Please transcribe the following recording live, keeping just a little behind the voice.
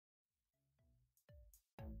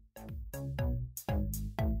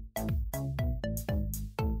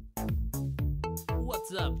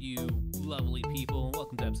What's up, you lovely people?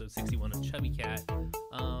 Welcome to episode 61 of Chubby Cat.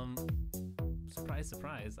 Surprise,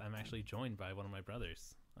 surprise, I'm actually joined by one of my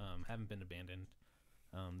brothers. Haven't been abandoned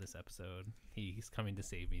this episode. He's coming to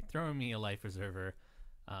save me, throwing me a life preserver,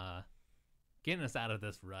 getting us out of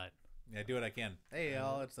this rut. Yeah, do what I can. Hey,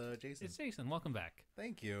 y'all, it's Jason. It's Jason. Welcome back.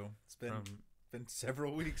 Thank you. It's been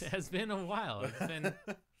several weeks. It has been a while.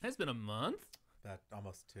 It's been a month. About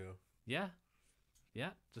almost 2. Yeah.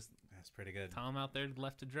 Just That's pretty good. Tom out there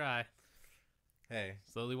left to dry. Hey,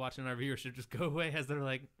 Slowly watching our viewership just go away as they're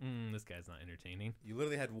like, this guy's not entertaining. you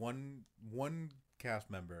literally had one cast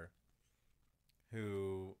member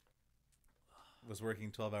who was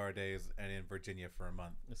working 12-hour days and in Virginia for a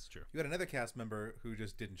month. That's true. You had another cast member who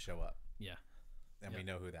just didn't show up. Yeah. And we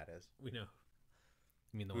know who that is. We know.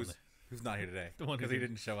 You mean the one Who's not here today. The one who because he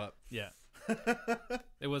didn't show up. Yeah.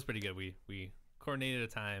 It was pretty good. We coordinated a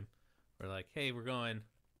time. We're like, hey, we're going.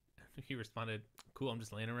 He responded, cool, I'm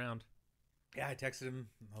just laying around. Yeah, I texted him.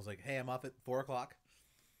 I was like, hey, I'm off at 4 o'clock.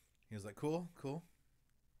 He was like, cool.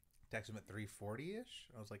 Texted him at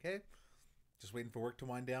 3:40-ish. I was like, hey, just waiting for work to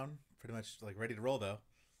wind down. Pretty much like ready to roll, though.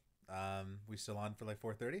 We still on for like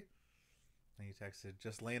 4:30? And he texted,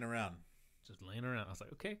 just laying around. Just laying around. I was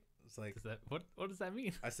like, okay. It's like, what does that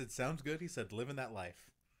mean? I said, sounds good. He said, living that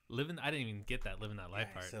life. I didn't even get that living that life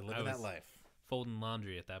part. He said, living that life. Folding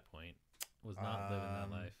laundry at that point. Was not living that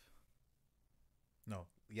life. No.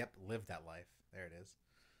 Yep, live that life. There it is.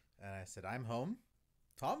 And I said, I'm home.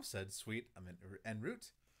 Tom said, sweet, I'm en route.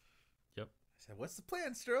 Yep. I said, what's the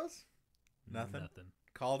plan, Strohs? Nothing.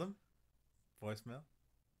 Called him. Voicemail.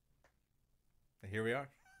 And here we are.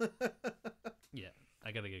 Yeah.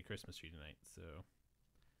 I got to get a Christmas tree tonight, so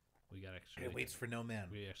we got actually. It waits for no man.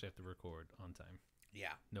 We actually have to record on time.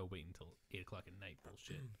 Yeah. No waiting until 8 o'clock at night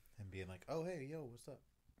bullshit. And being like, oh, hey, yo, what's up?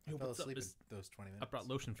 Yo, I fell what's up? asleep in those 20 minutes. I brought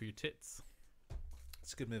lotion for your tits.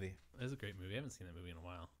 It's a good movie. It was a great movie. I haven't seen that movie in a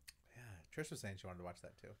while. Yeah. Trish was saying she wanted to watch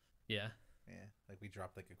that too. Yeah. Yeah. Like we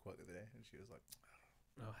dropped like a quote the other day and she was like,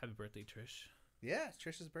 Oh, happy birthday, Trish. yeah, it's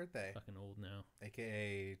Trish's birthday. Fucking old now.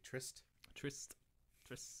 AKA Trist. Trist.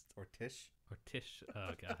 Or Tish. Or Tish. Oh,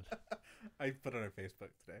 God. I put it on her Facebook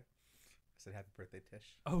today. I said, happy birthday,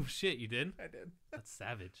 Tish. Oh, shit. You did? I did. That's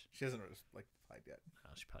savage. She hasn't like replied yet.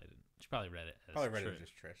 Oh, she probably didn't. She probably read it. As Probably read Trish. it as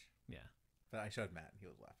just Trish. Yeah. But I showed Matt and he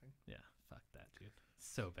was laughing. Yeah. Fuck that, dude.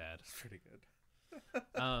 So bad. It's pretty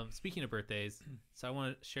good. Speaking of birthdays, so I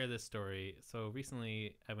want to share this story. So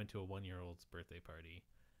recently I went to a 1-year-old's birthday party.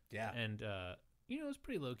 Yeah. And, it was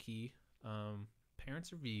pretty low key.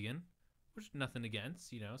 Parents are vegan, which nothing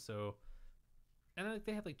against, so, and like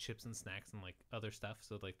they had like chips and snacks and like other stuff.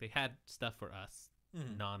 So like they had stuff for us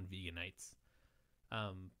non-veganites.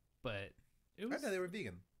 But it was, I know they were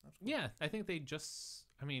vegan. That's cool. yeah, I think they just,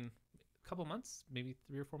 a couple months, maybe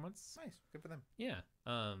 3 or 4 months. Nice. Good for them. Yeah.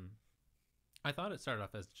 I thought it started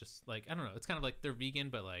off as just like, I don't know. It's kind of like they're vegan,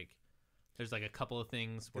 but like there's like a couple of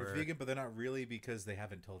things where They're vegan, but they're not really because they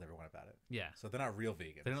haven't told everyone about it. Yeah. So they're not real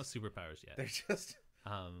vegans. They're not superpowers yet. They're just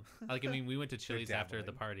we went to Chili's after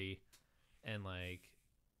the dabbling. party, and like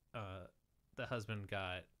the husband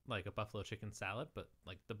got like a buffalo chicken salad, but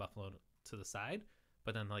like the buffalo to the side,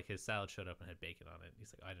 but then like his salad showed up and had bacon on it.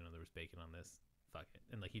 He's like, I didn't know there was bacon on this. Fuck it.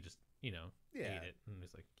 And like he just ate it, and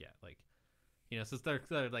he's like, yeah, like so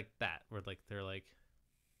they're like that, where like they're like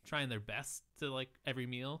trying their best to like every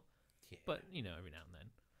meal, but every now and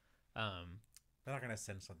then they're not gonna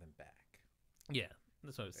send something back. Yeah,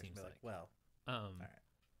 that's what it seems like. Well, all right.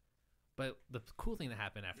 But the cool thing that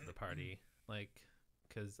happened after the party, like,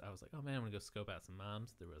 because I was like, oh man, I'm gonna go scope out some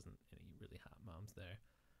moms. There wasn't any really hot moms there,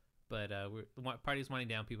 but the party was winding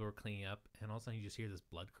down. People were cleaning up, and all of a sudden you just hear this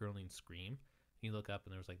blood curdling scream. And you look up,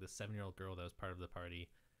 and there was like this 7-year-old girl that was part of the party,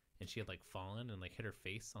 and she had like fallen and like hit her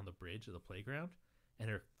face on the bridge of the playground, and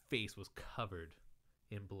her face was covered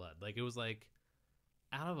in blood. Like it was like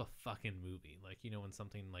out of a fucking movie. Like when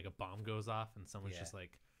something like a bomb goes off and someone's just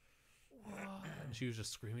like, whoa, and she was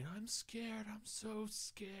just screaming, I'm scared, I'm so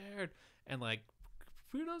scared. And like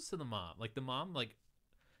kudos to the mom. Like the mom, like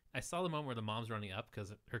I saw the moment where the mom's running up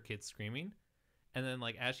because her kid's screaming, and then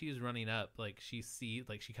like as she's running up, like she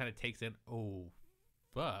kind of takes in, oh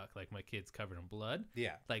fuck, like my kid's covered in blood.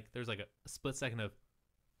 Yeah. Like there's like a split second of,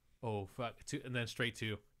 oh fuck, and then straight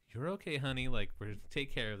to, you're okay, honey, like we're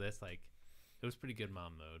take care of this. Like it was pretty good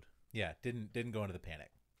mom mode. Yeah, didn't go into the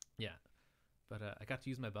panic. Yeah, but I got to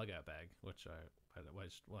use my bug out bag, which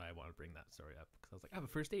why I want to bring that story up, because I was like, I have a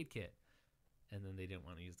first aid kit, and then they didn't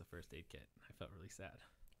want to use the first aid kit. I felt really sad.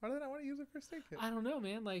 Why do they not want to use a first aid kit? I don't know,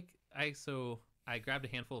 man. Like I grabbed a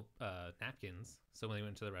handful of napkins, so when they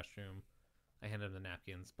went to the restroom, I handed them the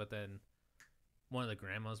napkins, but then one of the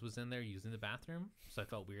grandmas was in there using the bathroom, so I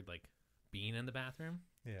felt weird like being in the bathroom.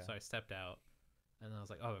 Yeah. So I stepped out, and I was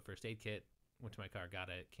like, "Oh, a first aid kit." Went to my car, got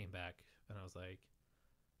it, came back, and I was like,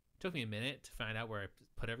 it took me a minute to find out where I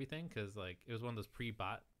put everything because like it was one of those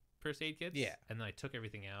pre-bought first aid kits. Yeah. And then I took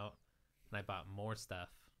everything out, and I bought more stuff.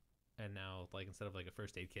 And now, like, instead of like a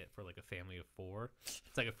first aid kit for like a family of 4,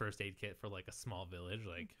 it's like a first aid kit for like a small village.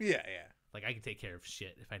 Like, yeah. like I could take care of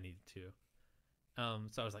shit if I needed to.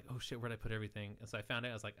 So I was like, oh shit, where'd I put everything? And so I found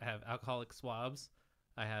out, I was like, I have alcoholic swabs,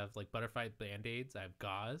 I have like butterfly band-aids, I have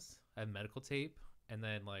gauze, I have medical tape, and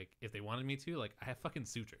then like if they wanted me to, like I have fucking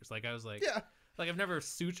sutures. Like I was like, Yeah. like I've never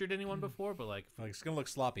sutured anyone before, but like It's gonna look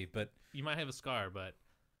sloppy, but you might have a scar, but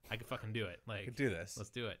I could fucking do it. Like I could do this. let's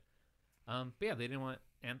do it. But yeah, they didn't want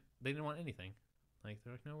anything. Like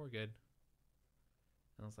they're like, no, we're good.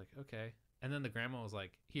 And I was like, okay. And then the grandma was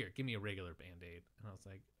like, here, give me a regular band-aid. And I was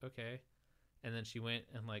like, okay. And then she went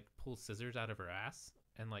and like pulled scissors out of her ass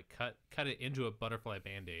and like cut it into a butterfly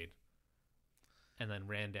band-aid, and then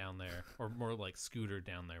ran down there, or more like scootered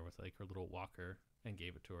down there with like her little walker and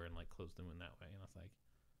gave it to her and like closed the wound that way. And I was like,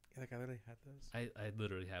 Yeah, like I literally had those. I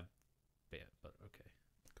literally have band, but okay.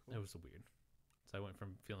 Cool. It was weird. So I went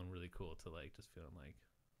from feeling really cool to like just feeling like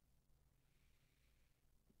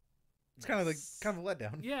It's kind of like kind of a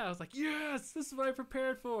letdown. yeah, I was like, yes, this is what I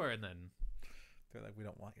prepared for. And then They're like, we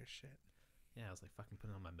don't want your shit. yeah, I was like fucking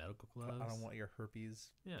putting on my medical gloves. I don't want your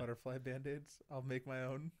herpes Yeah. butterfly band-aids. I'll make my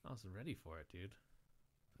own. I was ready for it, dude.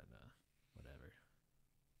 But whatever.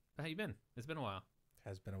 But how you been? It's been a while.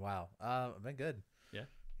 Has been a while. I've been good. Yeah?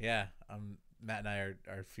 Yeah. Matt and I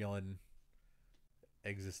are feeling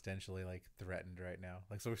existentially like threatened right now.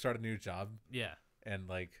 Like, so we started a new job Yeah. and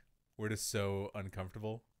like we're just so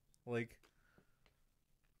uncomfortable. Like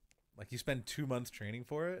you spend 2 months training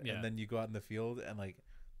for it, Yeah. and then you go out in the field and like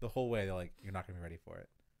the whole way they're like, you're not gonna be ready for it.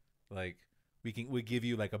 Like we give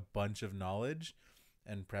you like a bunch of knowledge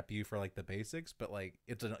and prep you for like the basics, but like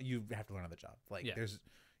you have to learn on the job. Like Yeah.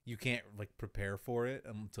 you can't like prepare for it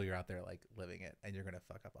until you're out there like living it, and you're gonna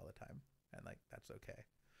fuck up all the time, and like that's okay.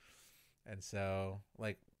 And so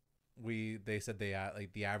like they said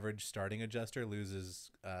like the average starting adjuster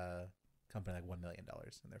loses company like $1 million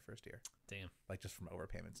in their first year. Damn. Like just from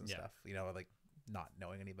overpayments and Yeah. stuff, like not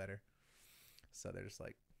knowing any better. So they're just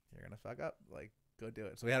like, you're gonna fuck up, like go do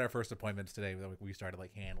it. So we had our first appointments today. We started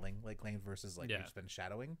like handling like claims versus like Yeah. we've just been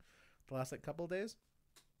shadowing the last like couple of days.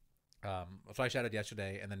 So I shadowed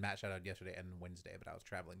yesterday, and then Matt shadowed yesterday and Wednesday, but I was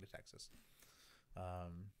traveling to Texas.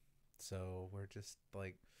 So we're just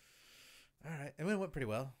like, all right, and it went pretty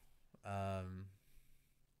well.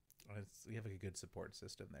 We have like a good support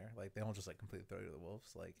system there. Like they don't just like completely throw you to the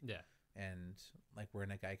wolves. Like Yeah. and like we're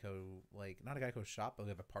in a Geico, like not a Geico shop, but we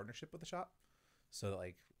have a partnership with the shop. So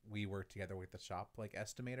like we work together with the shop like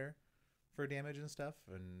estimator for damage and stuff,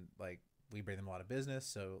 and like we bring them a lot of business.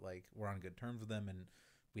 So like we're on good terms with them, and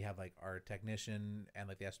we have like our technician and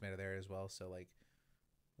like the estimator there as well. So like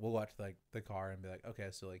we'll go out to like the car and be like, okay,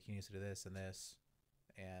 so like he needs to do this and this,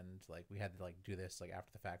 and like we had to like do this like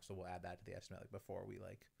after the fact. So we'll add that to the estimate like before we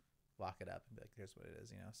like lock it up and be like, here's what it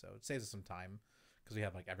is, So it saves us some time because we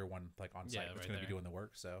have like everyone like on site that's right going to there. be doing the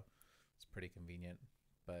work. So it's pretty convenient,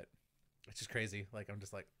 but it's just crazy. Like I'm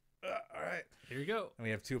just like, all right. Here you go. And we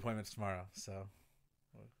have 2 appointments tomorrow. So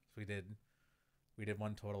we did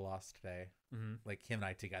one total loss today. Mm-hmm. Like him and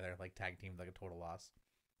I together, like tag teamed like a total loss.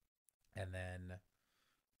 And then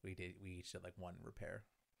we each did like one repair.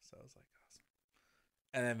 So I was like, awesome.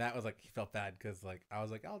 And then Matt was like, he felt bad because like I was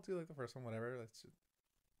like, I'll do like the first one, whatever.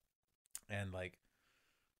 And like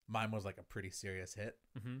mine was like a pretty serious hit.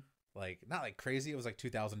 Mm-hmm. Like not like crazy. It was like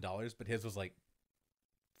 $2,000, but his was like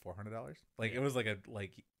 $400. Like Yeah. it was like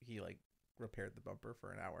he like repaired the bumper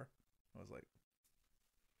for an hour. I was like,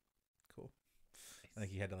 cool. I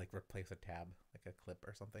think he had to like replace a tab, like a clip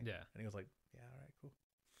or something. Yeah. And he was like, yeah, all right, cool.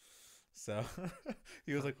 So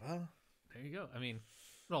he was like, well, There you go. I mean,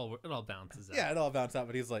 it all balances out. yeah, it all bounced out.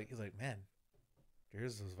 But he's like, man,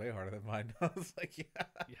 yours was way harder than mine. I was like,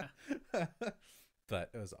 yeah. Yeah. But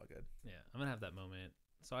it was all good. Yeah. I'm gonna have that moment.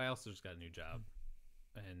 So I also just got a new job,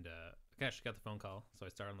 and I actually got the phone call. So I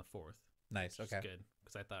started on the 4th. Nice. Which Okay. is good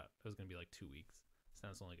because I thought it was gonna be like 2 weeks. So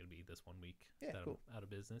now it's only gonna be this 1 week. Yeah, that cool. I'm out of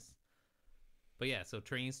business. But yeah, so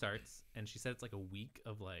training starts, and she said it's like a week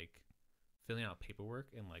of like filling out paperwork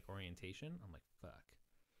and like orientation. I'm like, fuck.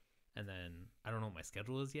 And then I don't know what my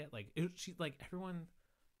schedule is yet. Like she like everyone,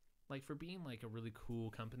 like for being like a really cool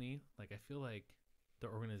company. Like I feel like the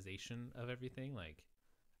organization of everything. Like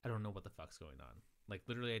I don't know what the fuck's going on. Like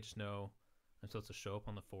literally, I just know I'm supposed to show up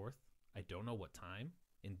on the 4th. I don't know what time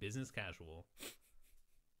in business casual,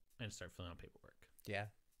 and start filling out paperwork. Yeah.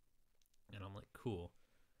 And I'm like, cool.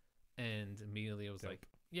 And immediately I was Dope. like,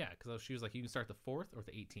 yeah, because she was like, you can start the 4th or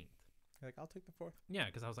the 18th. You're like, I'll take the 4th. Yeah,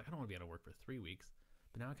 because I was like, I don't want to be out of work for 3 weeks.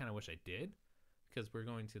 But now I kind of wish I did, because we're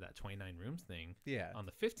going to that 29 rooms thing Yeah. on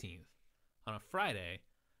the 15th on a Friday.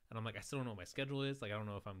 And I'm like, I still don't know what my schedule is. Like, I don't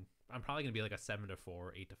know if I'm probably going to be like a 7 to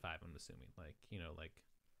 4, 8 to 5, I'm assuming. Like, you know, like,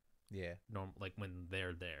 Yeah. like when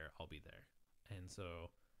they're there, I'll be there. And so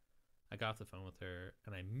I got off the phone with her,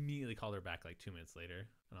 and I immediately called her back like 2 minutes later.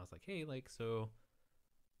 And I was like, hey, like, so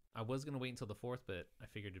I was going to wait until the 4th, but I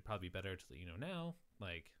figured it'd probably be better to let you know now.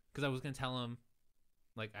 Like, because I was going to tell him,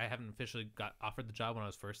 like, I haven't officially got offered the job when I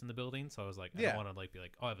was first in the building. So I was like, I don't want to, like, be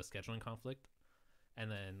like, oh, I have a scheduling conflict.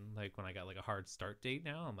 And then, like, when I got, like, a hard start date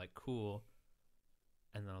now, I'm like, cool.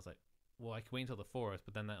 And then I was like, well, I can wait until the 4th,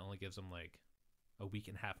 but then that only gives them, like, a week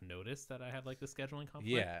and a half notice that I have, like, the scheduling conflict.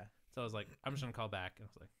 Yeah. So I was like, I'm just going to call back. And I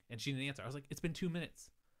was like, and she didn't answer. I was like, it's been 2 minutes.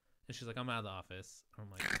 And she's like, I'm out of the office. I'm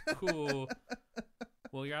like, cool.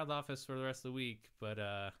 Well, you're out of the office for the rest of the week, but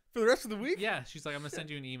for the rest of the week? yeah, she's like, I'm gonna send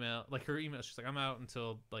you an email. Like, her email, she's like, I'm out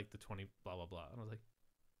until like the 20 blah blah blah. And I was like,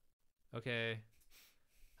 okay,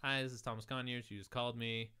 hi, this is Thomas Conyers. You just called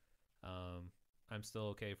me. I'm still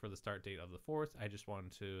okay for the start date of the 4th. I just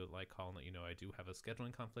wanted to like call and let you know I do have a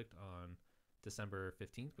scheduling conflict on December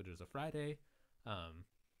 15th, which is a Friday.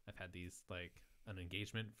 I've had these like an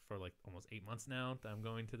engagement for like almost 8 months now that I'm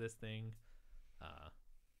going to this thing.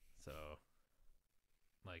 So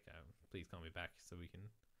like, please call me back so we can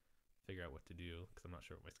figure out what to do, because I'm not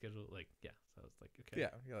sure what my schedule. Like, yeah. So I was like, okay. Yeah.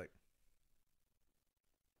 You're like,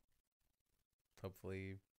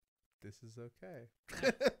 hopefully this is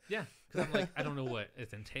okay. Yeah. Because I'm like, I don't know what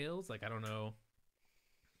it entails. Like, I don't know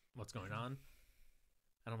what's going on.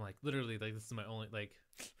 And I'm like, literally, like, this is my only, like,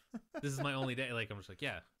 this is my only day. Like, I'm just like,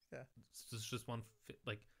 yeah. Yeah. It's just one,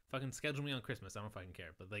 like, fucking schedule me on Christmas. I don't fucking care.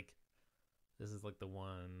 But, like, this is, like, the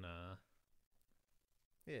one,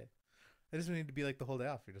 yeah. I just need to be like the whole day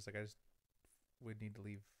off. You're just like, I just would need to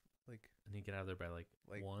leave like I need to get out of there by, like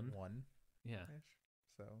 1. Yeah.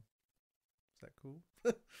 So, is that cool?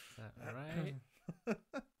 Is that all right?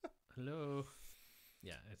 Hello.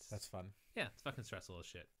 Yeah, That's fun. Yeah, it's fucking stressful as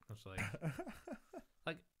shit. I'm just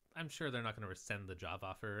like, I'm sure they're not going to rescind the job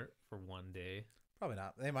offer for one day. Probably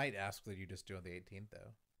not. They might ask that you just do on the 18th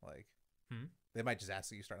though. Like, they might just ask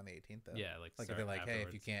that you start on the 18th though. Yeah, like if they're like, hey,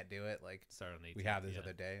 if you can't do it, like, start on the 18th. We have this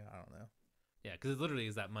other day. I don't know. Yeah, because it literally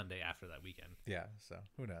is that Monday after that weekend. Yeah, so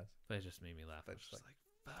who knows? But it just made me laugh. I was just like,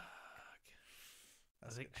 fuck. I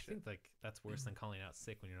think like that's worse than calling out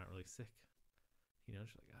sick when you're not really sick. You know,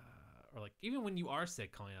 just like or like even when you are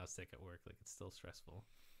sick, calling out sick at work, like it's still stressful.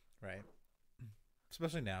 Right.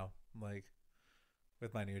 Especially now, like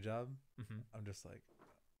with my new job, I'm just like,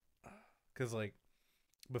 because like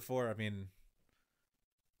before, I mean,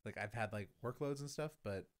 like I've had like workloads and stuff,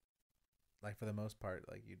 but like for the most part,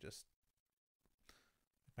 like you just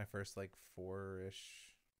my first like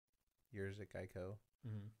 4-ish years at Geico.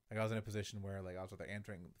 Like I was in a position where like I was either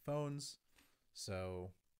answering the phones, so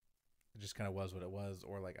it just kind of was what it was,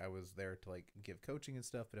 or like I was there to like give coaching and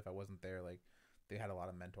stuff. But if I wasn't there, like they had a lot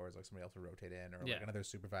of mentors, like somebody else would rotate in, or like another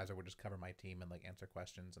supervisor would just cover my team and like answer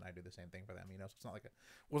questions, and I do the same thing for them. You know, so it's not like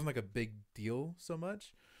wasn't like a big deal so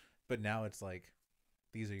much. But now it's like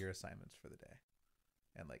these are your assignments for the day,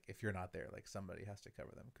 and like if you're not there, like somebody has to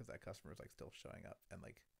cover them because that customer is like still showing up, and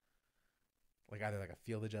like either like a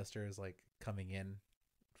field adjuster is like coming in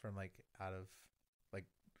from like out of like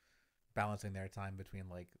balancing their time between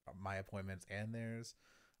like my appointments and theirs,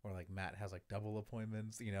 or like Matt has like double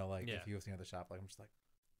appointments, you know, like if he was near the shop, like I'm just like,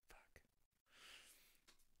 fuck.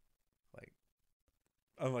 Like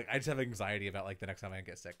I'm like I just have anxiety about like the next time I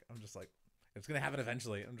get sick. I'm just like it's gonna happen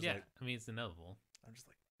eventually. I'm just like, I mean it's inevitable. I'm just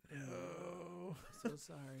like, no, I'm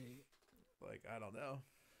so sorry. Like I don't know.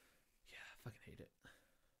 Yeah, I fucking hate it.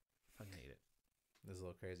 Fucking hate it. This is a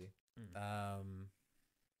little crazy.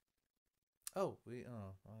 Well,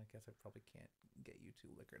 I guess I probably can't get you too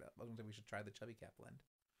liquored up. I was gonna say we should try the Chubby Cap blend.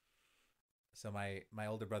 So my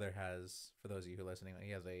older brother has, for those of you who are listening,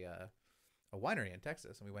 he has a winery in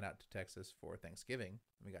Texas, and we went out to Texas for Thanksgiving,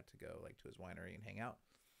 and we got to go like to his winery and hang out.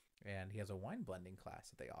 And he has a wine blending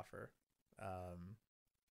class that they offer.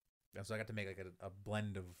 And so I got to make like a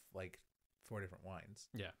blend of like 4 different wines.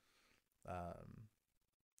 Yeah.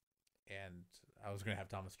 And I was gonna have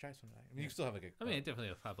Thomas try some tonight. I mean, you still have like I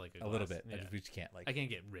definitely have like a little bit. We just can't like. I can't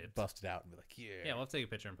get ripped. Bust it out and be like, yeah. Yeah, we'll have to take a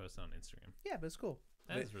picture and post it on Instagram. Yeah, but it's cool.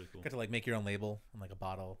 That's really cool. Got to like make your own label and like a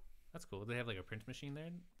bottle. That's cool. Did they have like a print machine there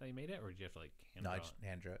that you made it, or did you have to like hand draw it? No, I just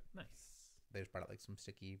hand drew it. Nice. They just brought out like some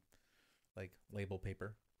sticky, like label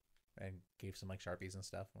paper, and gave some like Sharpies and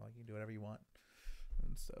stuff. I'm like, you can do whatever you want.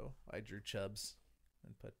 And so I drew Chubs,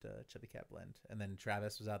 and put Chubby Cat blend. And then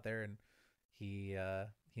Travis was out there and he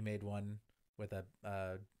made one with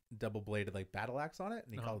a double bladed like battle axe on it,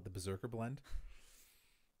 and he called it the Berserker blend.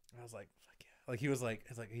 I was like, fuck yeah! Like he was like,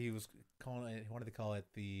 it's like he was calling it. He wanted to call it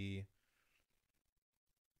the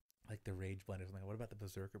Rage blend or something. What about the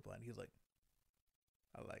Berserker blend? He was like,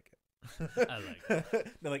 I like it. I like it.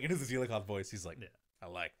 No, like in his Zelicon voice, he's like, Yeah. I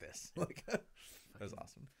like this. Like it was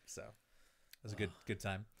awesome. So it was a good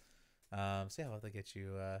time. So yeah, I'll have to get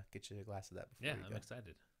you a glass of that before. Yeah, we I'm go.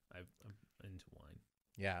 excited. I'm into wine.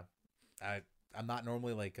 Yeah, I'm not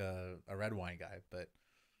normally like a red wine guy, but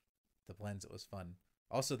the blends, it was fun.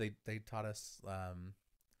 Also, they taught us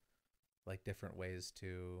like different ways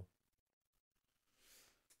to,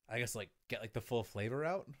 I guess, like get like the full flavor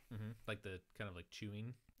out. Mm-hmm. Like the kind of like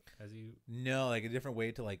chewing as you. No, like a different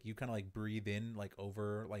way to like you kind of like breathe in like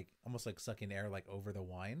over like almost like sucking air like over the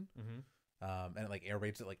wine, and it like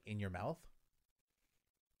aerates it like in your mouth.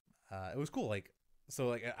 It was cool. Like so,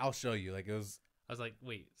 like I'll show you. Like it was. I was like,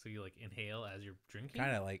 wait, so you like inhale as you're drinking?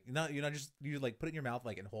 Kind of like just you like put it in your mouth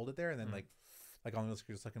like and hold it there, and then like almost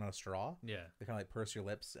you're sucking on a straw. Yeah. They kind of like purse your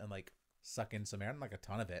lips and like suck in some air, not like a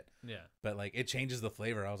ton of it. Yeah. But like it changes the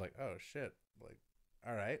flavor. I was like, oh shit, like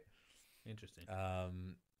all right. Interesting.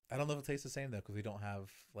 I don't know if it tastes the same though because we don't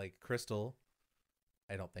have like crystal.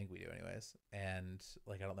 I don't think we do anyways, and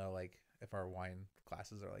like I don't know like if our wine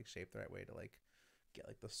glasses are like shaped the right way to like get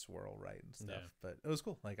like the swirl right and stuff. Yeah. But it was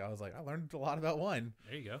cool. Like I was like, I learned a lot about wine.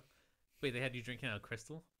 There you go. Wait, they had you drinking out of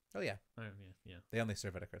crystal? Oh yeah. Oh yeah. They only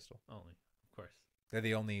serve at a crystal. Only, of course. They're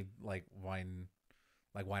the only like winery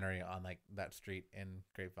on like that street in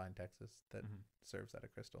Grapevine, Texas that serves at a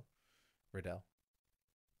crystal. Riddell.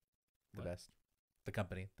 The best. The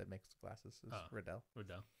company that makes glasses is Riddell.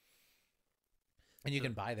 Riddell. And you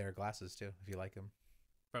can buy their glasses too if you like them.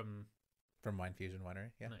 From Wine Fusion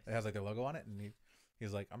Winery. Yeah. Nice. It has like their logo on it, and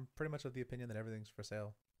he's like, I'm pretty much of the opinion that everything's for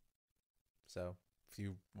sale. So if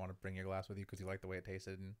you want to bring your glass with you because you like the way it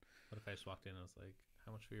tasted, and what if I just walked in and I was like,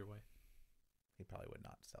 how much for your wife? he probably would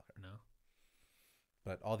not sell her. No.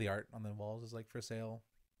 But all the art on the walls is like for sale.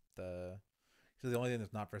 So the only thing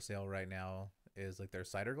that's not for sale right now is like their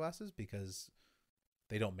cider glasses because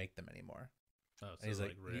they don't make them anymore. Oh, so and he's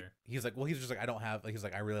like rare. He's like, well, he's just like, I don't have like, he's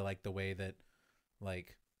like, I really like the way that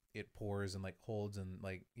like it pours and like holds, and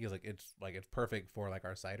like he's like it's perfect for like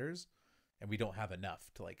our ciders, and we don't have enough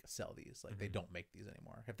to like sell these. Like they don't make these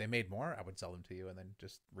anymore. If they made more, I would sell them to you and then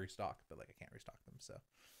just restock, but like I can't restock them. So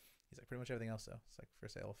he's like, pretty much everything else though, it's like for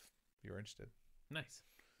sale if you're interested. Nice.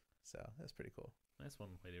 So that's pretty cool. That's one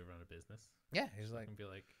way to run a business. Yeah, he's like, and be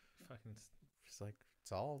like, fucking he's like,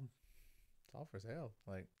 it's all for sale.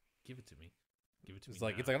 Like, give it to me. Give it to me. It's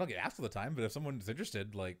like I don't get asked all the time, but if someone's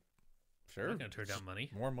interested, like, sure, I'm not gonna turn down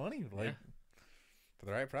money. More money, like for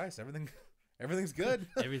the right price. Everything's good.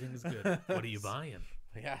 Everything's good. What are you buying?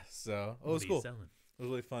 Yeah, so it was cool. Selling? It was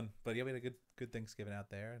really fun. But yeah, we had a good Thanksgiving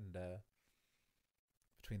out there, and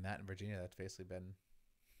between that and Virginia, that's basically been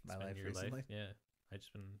my life recently. Yeah, I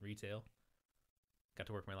just been retail. Got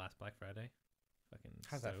to work my last Black Friday. Fucking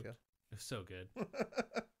how's that feel? It was so good.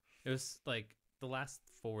 It was like the last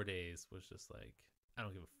 4 days was just like, I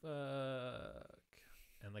don't give a fuck.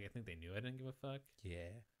 And like I think they knew I didn't give a fuck.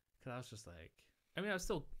 Yeah. Cause I was just like, I mean, I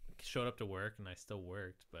still showed up to work and I still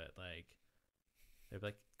worked, but like they'd be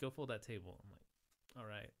like, go fold that table. I'm like, all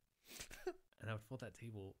right. And I would fold that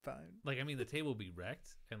table. Fine. Like, I mean, the table would be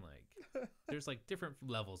wrecked, and like there's like different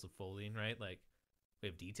levels of folding, right? Like we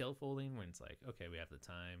have detailed folding when it's like, okay, we have the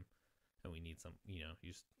time and we need some, you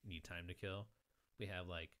just need time to kill. We have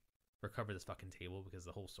like recover this fucking table because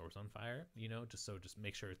the whole store's on fire, just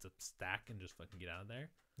make sure it's a stack and just fucking get out of there.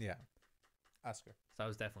 Yeah. Oscar. So I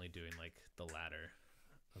was definitely doing like the latter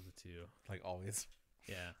of the two. Like always.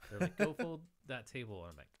 Yeah. They're like, go fold that table.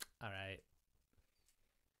 And I'm like, all right.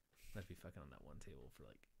 I'd be fucking on that one table for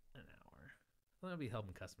like an hour. Well, I'd be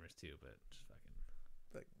helping customers too, but just fucking.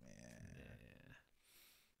 Like, man. Yeah.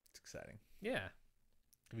 It's exciting. Yeah.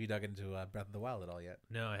 Have you dug into Breath of the Wild at all yet?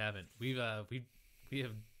 No, I haven't. We have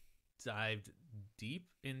dived deep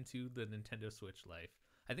into the Nintendo Switch life.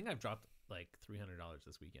 I think I've dropped like $300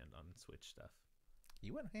 this weekend on Switch stuff.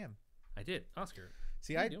 You went ham. I did. Oscar,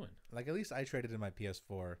 see, what are you doing? Like at least I traded in my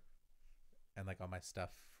PS4 and like all my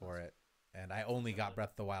stuff for it, and I only got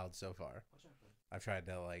Breath of the Wild so far. I've tried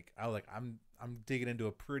to I'm digging into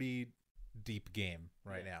a pretty deep game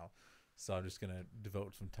right now, so I'm just gonna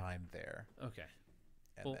devote some time there. Okay.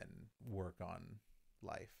 And then work on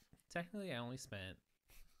life. Technically, I only spent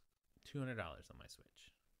 $200 on my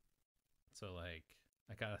Switch. So like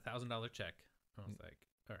I got $1,000 check. I was like,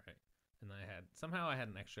 all right. And then I had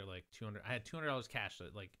an extra like $200. I had $200 cash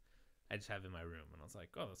that like I just have it in my room, and I was like,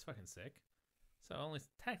 oh, that's fucking sick. So I only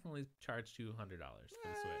technically charged $200 for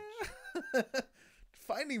the Switch.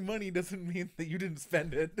 Finding money doesn't mean that you didn't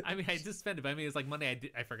spend it. I mean, I did spend it, but I mean, it's like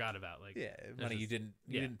money I forgot about. Like, yeah, money you didn't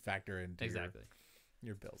factor into exactly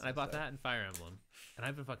your bills. And I bought that and Fire Emblem, and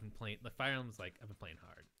I've been fucking playing. The Fire Emblem's like I've been playing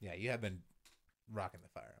hard. Yeah, you have been rocking the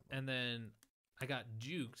Fire Emblem. And then I got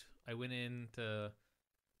juked. I went into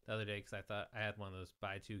the other day because I thought I had one of those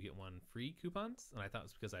buy two get one free coupons, and I thought it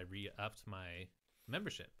was because I re-upped my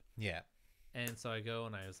membership. Yeah. And so I go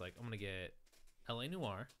and I was like, I'm gonna get LA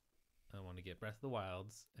Noire, I want to get Breath of the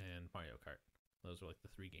Wilds and Mario Kart. Those are like the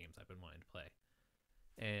 3 games I've been wanting to play.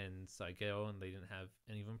 And so I go and they didn't have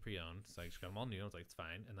any of them pre-owned, so I just got them all new. I was like, it's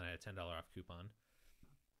fine. And then I had a $10 off coupon,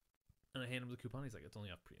 and I hand him the coupon. He's like, it's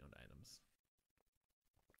only off pre-owned items.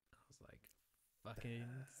 I was like, fucking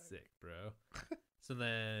sick, bro. So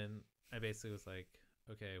then I basically was like,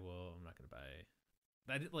 okay, well, I'm not gonna buy.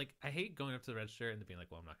 I hate going up to the register and being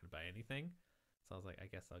like, well, I'm not gonna buy anything. So I was like, I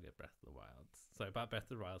guess I'll get Breath of the Wilds. So I bought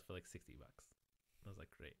Breath of the Wilds for like $60. I was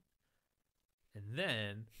like, great. And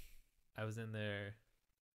then I was in there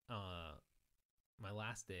my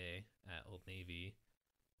last day at Old Navy,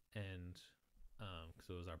 and because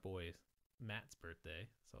it was our boy Matt's birthday,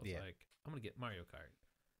 so I was like, I'm gonna get Mario Kart.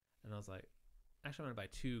 And I was like, actually I'm gonna buy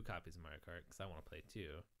 2 copies of Mario Kart because I want to play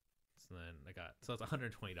too. So then so it's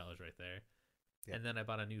 $120 right there. Yeah. And then I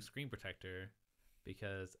bought a new screen protector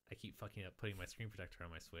because I keep fucking up putting my screen protector on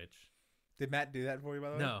my Switch. Did Matt do that for you, by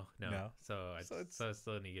the way? No. So I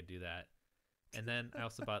still need to do that. And then I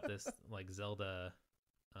also bought this like Zelda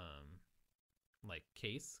like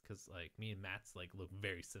case because like me and Matt's like look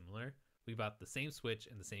very similar. We bought the same Switch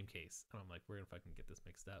and the same case, and I'm like, we're gonna fucking get this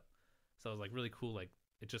mixed up. So it was like really cool. Like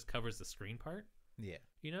it just covers the screen part. Yeah.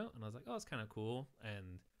 You know, and I was like, oh, it's kind of cool.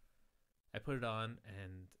 And I put it on,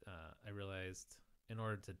 and I realized in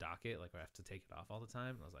order to dock it, like I have to take it off all the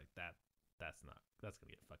time. And I was like, that's gonna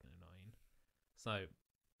get fucking annoying. So I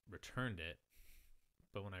returned it,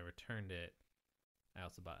 but when I returned it, I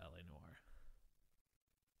also bought LA Noire.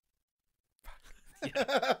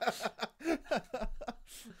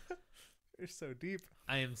 You're so deep.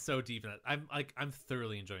 I am so deep in it. I'm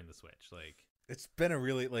thoroughly enjoying the Switch. Like it's been a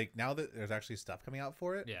really like now that there's actually stuff coming out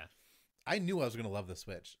for it. Yeah. I knew I was gonna love the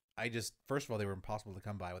Switch. I just first of all they were impossible to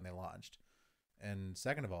come by when they launched, and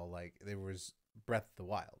second of all like there was Breath of the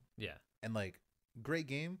Wild. Yeah. And like great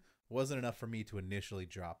game wasn't enough for me to initially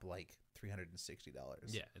drop like $360.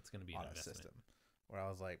 Yeah, it's gonna be on a system where I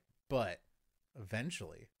was like, but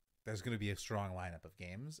eventually there's gonna be a strong lineup of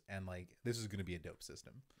games, and like this is gonna be a dope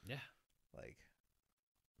system. Yeah. Like,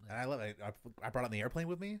 and I love it. I brought it on the airplane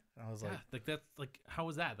with me, and I was like that's like, how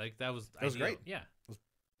was that? Like that was great. Yeah, it was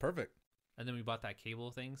perfect. And then we bought that cable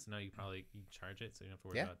thing, so now you charge it, so you don't have to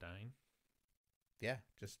worry about dying. Yeah,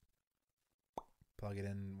 just plug it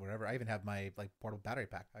in wherever. I even have my like portable battery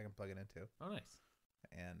pack I can plug it into. Oh, nice.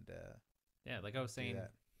 And yeah, like I was saying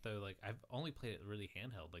though, like I've only played it really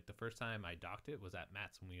handheld. Like the first time I docked it was at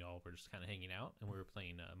Matt's when we all were just kind of hanging out, and we were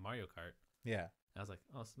playing Mario Kart. Yeah. I was like,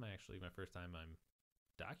 oh, this is my first time I'm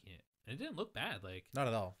docking it, and it didn't look bad. Like not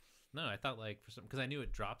at all. No, I thought like because I knew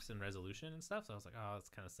it drops in resolution and stuff, so I was like, oh, this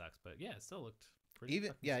kind of sucks. But yeah, it still looked pretty.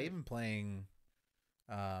 Even playing,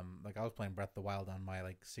 like I was playing Breath of the Wild on my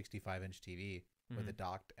like 65-inch TV with it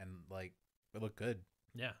docked, and like it looked good.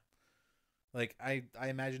 Yeah. Like I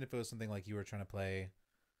imagine if it was something like you were trying to play,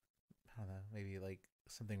 I don't know, maybe like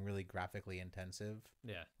something really graphically intensive.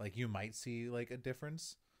 Yeah. Like you might see like a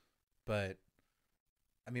difference, but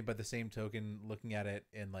I mean, by the same token, looking at it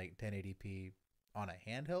in like 1080p on a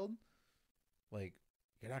handheld, like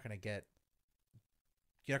you're not gonna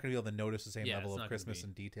be able to notice the same level of crispness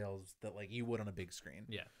and details that like you would on a big screen.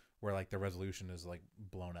 Yeah. Where like the resolution is like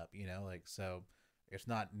blown up, you know, like so it's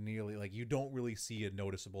not nearly like you don't really see a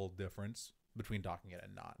noticeable difference between docking it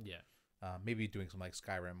and not. Yeah. Maybe doing some like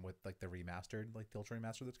Skyrim with like the remastered, like the Ultra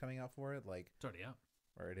Remaster that's coming out for it, like it's already out.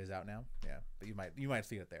 Or it is out now. Yeah. But you might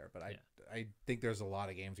see it there. But I think there's a lot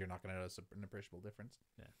of games you're not gonna notice an appreciable difference.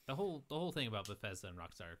 Yeah. The whole thing about Bethesda and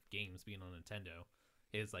Rockstar games being on Nintendo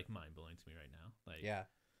is like mind blowing to me right now. Like yeah.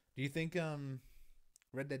 Do you think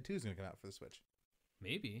Red Dead 2 is gonna come out for the Switch?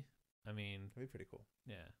 Maybe. I mean that'd be pretty cool.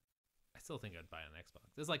 Yeah. I still think I'd buy it on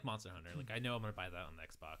Xbox. It's like Monster Hunter. Like I know I'm gonna buy that on the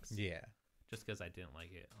Xbox. Yeah. Just because I didn't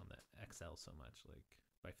like it on the XL so much. Like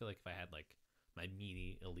I feel like if I had like my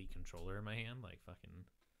meaty elite controller in my hand, like fucking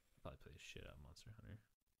I'd probably play the shit out of Monster Hunter.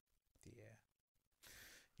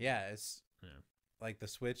 Yeah, it's like the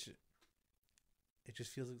Switch. It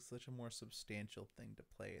just feels like such a more substantial thing to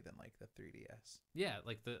play than like the 3DS. Yeah,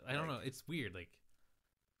 like I don't know. It's weird. Like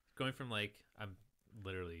going from like I'm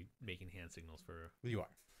literally making hand signals for you are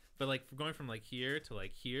But like going from like here to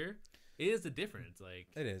like here, it is a difference. Like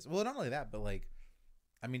It is. Well, not only that, but like,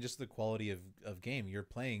 I mean, just the quality of game. You're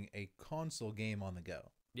playing a console game on the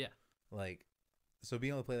go. Yeah. Like, so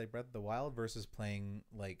being able to play like Breath of the Wild versus playing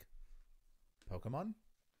like Pokemon,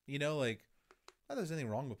 like, not that there's anything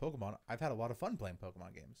wrong with Pokemon. I've had a lot of fun playing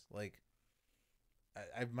Pokemon games. Like,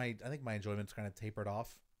 I think my enjoyment's kind of tapered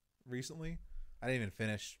off recently. I didn't even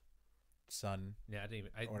finish Sun. Yeah, I didn't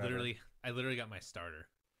even. I literally got my starter,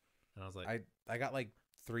 and I was like, I got like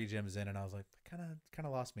 3 gyms in, and I was like, kind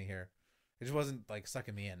of lost me here. It just wasn't like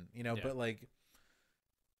sucking me in, Yeah. But like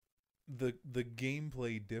the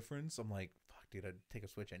gameplay difference, I'm like, fuck, dude, I'd take a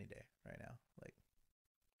Switch any day right now. Like,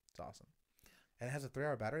 it's awesome, and it has a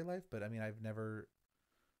 3-hour battery life. But I mean, I've never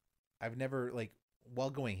like while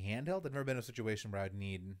going handheld, I've never been in a situation where I'd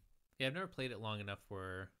need. Yeah, I've never played it long enough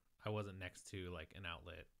where I wasn't next to like an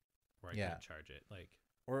outlet where I couldn't charge it. Like,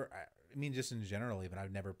 or I mean, just in general, even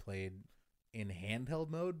I've never played in handheld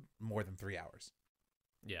mode more than 3 hours.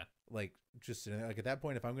 Yeah. Like, just like at that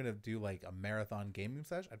point, if I'm gonna do like a marathon gaming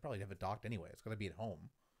session, I'd probably have it docked anyway. It's gonna be at home,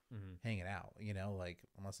 hanging out. Like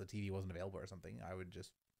unless the TV wasn't available or something, I would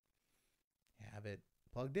just have it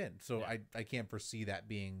plugged in. So I can't foresee that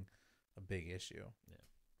being a big issue. Yeah.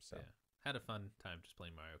 So had a fun time just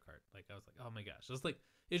playing Mario Kart. Like I was like, oh my gosh,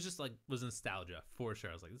 it's just like was nostalgia for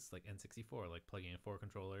sure. I was like, this is like N64, like plugging in 4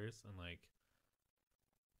 controllers and like,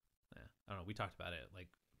 I don't know. We talked about it like.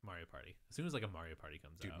 Mario Party. As soon as like a Mario Party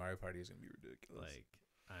comes out, Mario Party is gonna be ridiculous. Like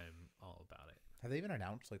I'm all about it. Have they even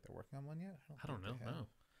announced like they're working on one yet? I don't know. No,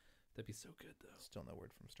 that'd be so good though. Still no word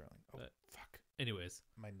from Sterling. Oh but, fuck. Anyways,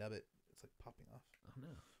 my nubbit, it's like popping off. Oh no.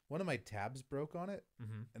 One of my tabs broke on it,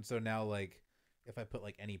 and so now like if I put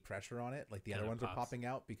like any pressure on it, like the other ones are popping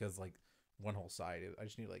out because like one whole side. I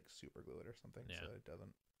just need like super glue it or something so it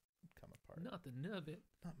doesn't come apart. Not the nubbit.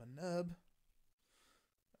 Not my nub.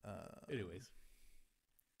 Anyways.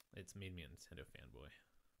 It's made me a Nintendo fanboy,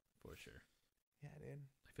 for sure. Yeah, dude.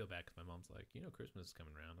 I feel bad because my mom's like, Christmas is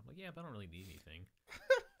coming around. I'm like, yeah, but I don't really need anything.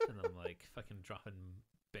 And I'm like, fucking dropping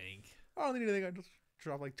bank. I don't need anything. I just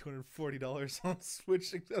dropped like $240 on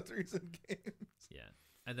Switch accessories and games. Yeah.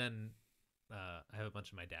 And then I have a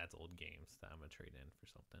bunch of my dad's old games that I'm going to trade in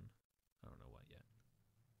for something. I don't know what yet.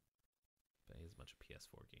 But he has a bunch of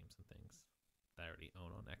PS4 games and things that I already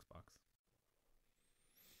own on Xbox.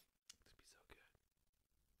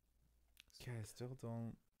 Yeah, I still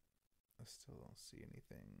don't see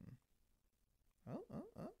anything. Oh,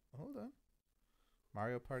 hold on.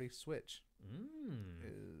 Mario Party Switch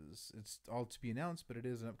it's all to be announced, but it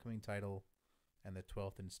is an upcoming title and the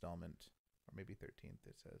 12th installment, or maybe 13th,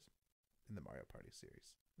 it says, in the Mario Party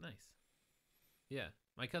series. Nice. Yeah,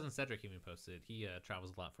 my cousin Cedric even posted. He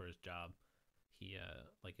travels a lot for his job. He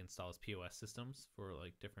like installs POS systems for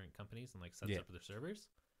like different companies and like sets up their servers.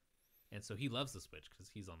 And so he loves the Switch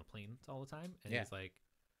because he's on the planes all the time. And he's like,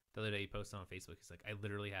 the other day he posted on Facebook, he's like, I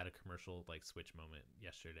literally had a commercial like Switch moment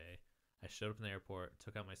yesterday. I showed up in the airport,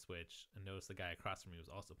 took out my Switch, and noticed the guy across from me was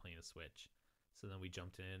also playing a Switch. So then we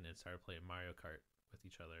jumped in and started playing Mario Kart with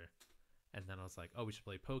each other. And then I was like, oh, we should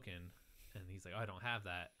play Pokken. And he's like, oh, I don't have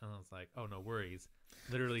that. And I was like, oh, no worries.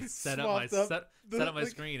 Literally set up my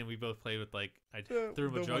screen, and we both played with like, I threw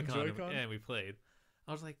him a Joy-Con and we played.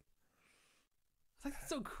 I was like, that's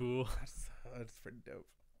so cool. That's pretty dope.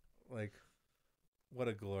 Like, what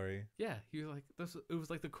a glory. Yeah, he was like, it was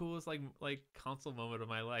like the coolest like console moment of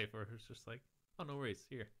my life, where it was just like, oh, no worries,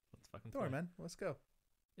 here, let's fucking play. Don't worry, man, let's go.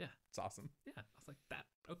 Yeah, it's awesome. Yeah, I was like, that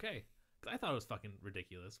okay, because I thought it was fucking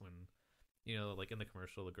ridiculous when, like in the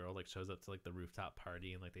commercial, the girl like shows up to like the rooftop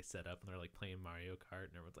party and like they set up and they're like playing Mario Kart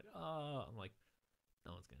and everyone's like, oh, I'm like,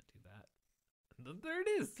 no one's gonna do that. And then there it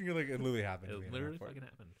is. You're like, it literally happened. It literally fucking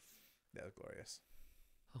happened. That was glorious.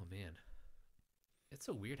 Oh man, it's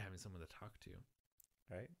so weird having someone to talk to,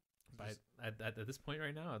 right? But at this point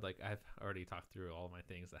right now, I've already talked through all my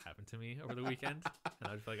things that happened to me over the weekend, and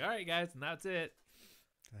I was like, all right, guys, and that's it.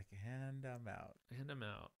 Like, hand them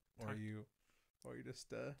out. Or you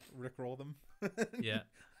just rickroll them. Yeah.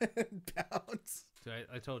 And bounce. So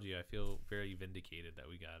I told you I feel very vindicated that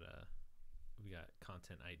we got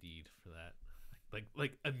content ID'd for that.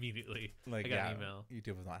 Like immediately. Like, I got an email.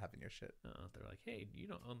 YouTube was not having your shit. They're like, hey, you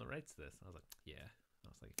don't own the rights to this. And I was like, yeah. I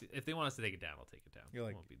was like, if they want us to take it down, I'll take it down. You're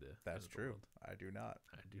like, it won't be that's true. I do not.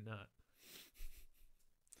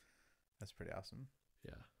 That's pretty awesome.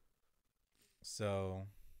 Yeah. So,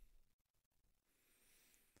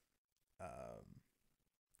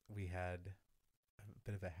 we had a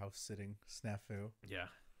bit of a house sitting snafu. Yeah.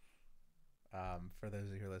 For those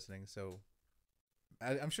of you who are listening, so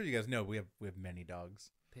I'm sure you guys know we have many dogs.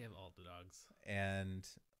 They have all the dogs. And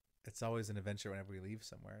it's always an adventure whenever we leave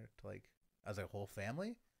somewhere to like as a whole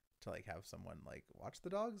family to like have someone like watch the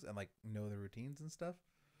dogs and like know the routines and stuff.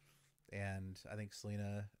 And I think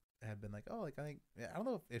Selena had been like, oh, like I think I don't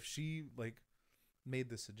know if she like made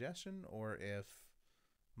the suggestion or if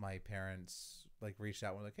my parents like reached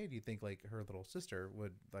out and were like, hey, do you think like her little sister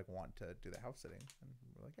would like want to do the house sitting? And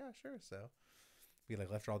we're like, yeah, sure. So we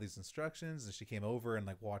like left her all these instructions, and she came over and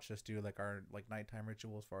like watched us do like our like nighttime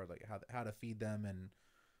ritual as far as like how to feed them and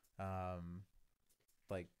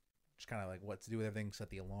like just kind of like what to do with everything, set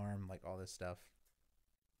the alarm, like all this stuff.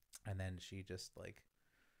 And then she just like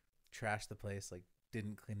trashed the place, like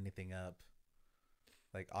didn't clean anything up,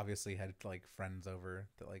 like obviously had like friends over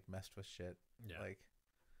that like messed with shit. Yeah. Like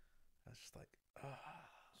I was just like,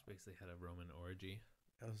 Just basically had a Roman orgy.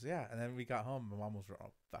 it was, yeah. And then we got home, my mom was on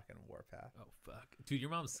a fucking warpath. Oh fuck, dude, your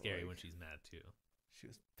mom's scary Like, when she's mad too. She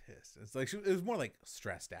was pissed. It's like it was more like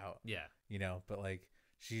stressed out, Yeah, you know. But like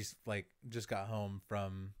she's like just got home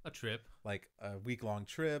from a trip. like a week-long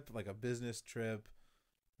trip, like a business trip,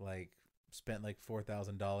 like spent like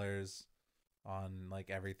 $4,000 on like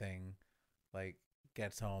everything, like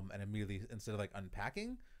gets home and immediately instead of like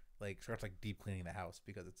unpacking, like starts like deep cleaning the house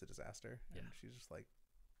because it's a disaster. And Yeah. she's just like,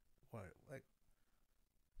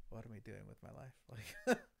 what am I doing with my life?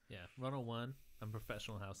 Like Yeah, 101. I'm a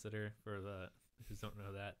professional house sitter. For the who don't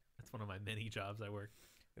know that, that's one of my many jobs I work.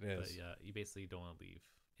 it is. But yeah, you basically don't want to leave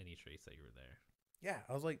any trace that you were there. Yeah,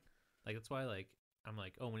 I was like, Like that's why like I'm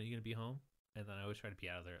like, oh, when are you gonna be home? And then I always try to be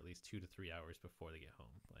out of there at least 2 to 3 hours before they get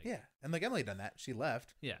home. Like yeah. And like Emily done that. She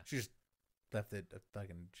left. yeah, She just left it a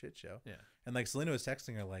fucking shit show. yeah. And like Selena was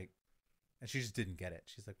texting her like, and she just didn't get it.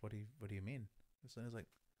 She's like, what do you mean? And Selena's like,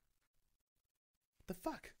 what the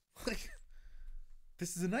fuck? Like,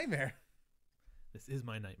 this is a nightmare. This is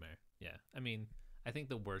my nightmare. Yeah. I mean, I think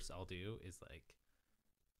the worst I'll do is like,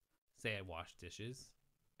 say I wash dishes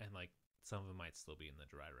and like some of them might still be in the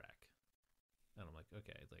dry rack. And I'm like,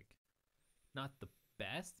 okay, like not the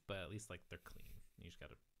best, but at least like they're clean. You just got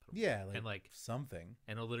to put them Yeah, like, and like, something.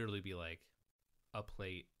 and it'll literally be like a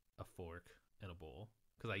plate, a fork, and a bowl.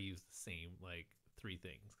 Cause I use the same like 3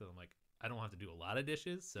 things. Cause I'm like, I don't have to do a lot of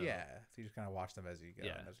dishes. So Yeah, so you just kind of wash them as you go.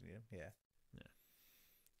 Yeah. As you need them. Yeah. Yeah.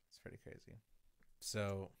 It's pretty crazy.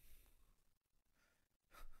 So,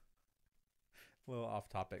 a little off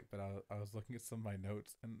topic, but I was looking at some of my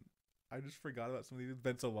notes and I just forgot about some of these. It's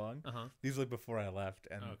been so long. Uh-huh. These were like before I left,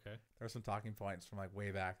 and Okay. there were some talking points from like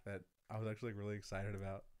way back that I was actually like, really excited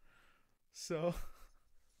about. So,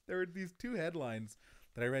 there were these 2 headlines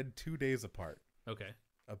that I read 2 days apart Okay.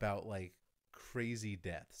 about like crazy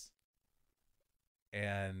deaths.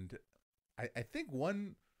 And I think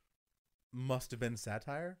one must have been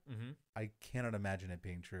satire. Mm-hmm. I cannot imagine it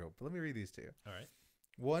being true. But let me read these 2. All right.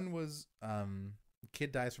 One was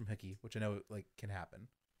kid dies from hickey, which I know like can happen.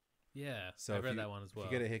 Yeah. So I if read you- that one as well.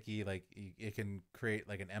 If you get a hickey, like it can create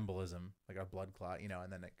like an embolism, like a blood clot, you know,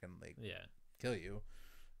 and then it can like Yeah. kill you.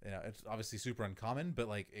 You know, it's obviously super uncommon, but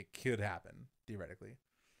like it could happen theoretically.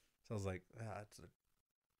 So I was like, it's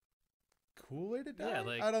a cool way to die. Yeah,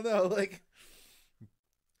 like- I don't know. Like,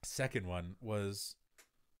 second one was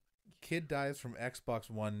kid dies from Xbox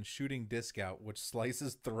One shooting disc out, which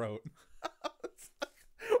slices throat. It's like,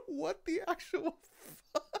 what the actual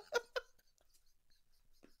fuck?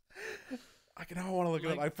 Now I want to look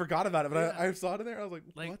it up. Like, I forgot about it, but yeah. I saw it in there. I was like,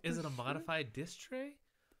 Like, what is the it a shit? modified disc tray?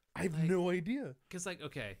 I have like- no idea. Because, like,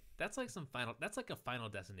 okay, that's like that's like a Final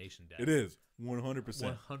Destination death. It is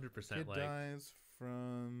 100%. 100%. Kid Like, dies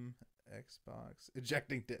from Xbox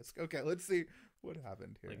ejecting disc. Okay, let's see what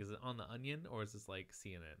happened here. like, is it on the Onion or is this like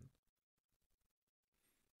CNN?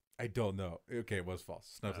 I don't know. Okay, it was false.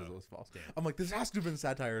 Snow says Oh, it was false. damn. I'm like, this has to have been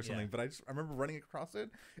satire or something, Yeah. but I remember running across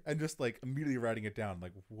it and just like immediately writing it down.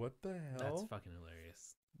 Like, what the hell? That's fucking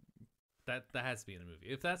hilarious. That has to be in a movie.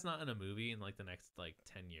 If that's not in a movie in like the next like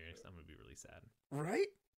 10 years, I'm gonna be really sad. Right?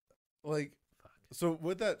 Like, Fuck. so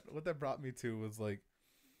what that brought me to was like,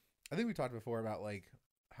 I think we talked before about like,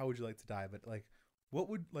 how would you like to die? But like, what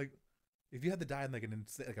would like, if you had to die in like an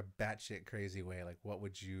like a batshit crazy way, like what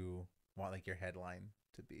would you want like your headline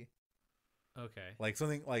to be? Okay. Like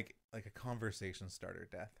something like a conversation starter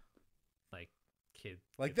death, Like kid.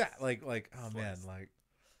 like gets that. Like oh man, sliced. like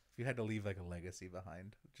if you had to leave like a legacy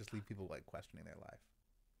behind, just leave people like questioning their life.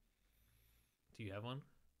 Do you have one?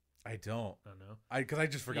 I don't. Oh no. Because I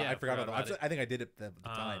just forgot. Yeah, I forgot forgot about about I think I did it at the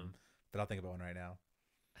time, Um, but I'll think about one right now.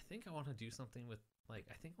 I think I want to do something with like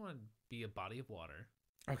I think I want to be a body of water.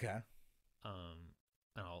 Okay.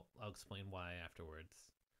 And I'll explain why afterwards.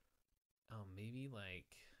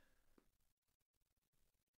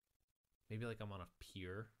 Maybe like I'm on a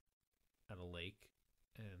pier at a lake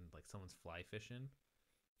and like someone's fly fishing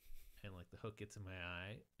and like the hook gets in my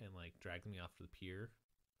eye and like drags me off to the pier,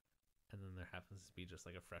 and then there happens to be just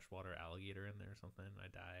like a freshwater alligator in there or something, and I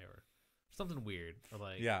die, or something weird, or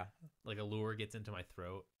like like a lure gets into my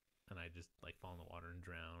throat and I just like fall in the water and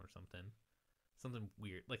drown, or something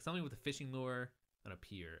weird, like something with a fishing lure and a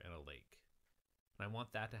pier and a lake. And I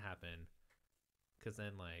want that to happen, because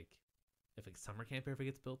then like if like summer camp ever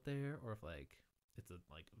gets built there, or if like it's a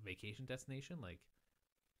like vacation destination, like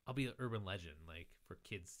I'll be an urban legend, like for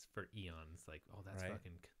kids for eons. Like, oh, that's Right.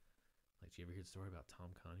 fucking. Like, did you ever hear the story about Tom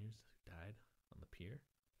Conyers who died on the pier?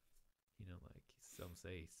 You know, like some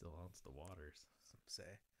say he still haunts the waters. Some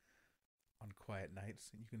say on quiet nights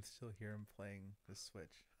you can still hear him playing the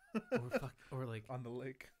Switch or like on the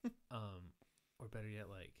lake. Or better yet,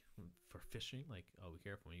 like for fishing, like, oh, be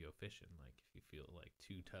careful when you go fishing. Like if you feel like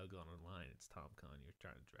two tugs on a line, it's Tom Conyers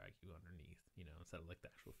trying to drag you underneath. You know, instead of like the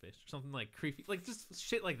actual fish or something like creepy, like just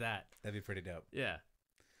shit like that. That'd be pretty dope. Yeah.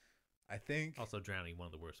 I think Also, drowning, one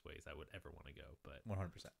of the worst ways I would ever want to go, but 100%.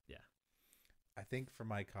 Yeah. I think for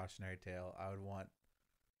my cautionary tale, I would want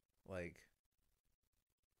like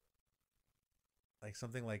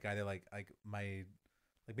something like either like my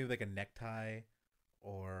like maybe like a necktie,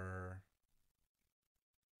 or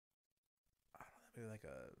I don't know, maybe like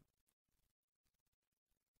a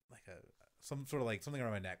some sort of like something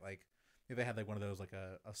around my neck, like maybe I had like one of those like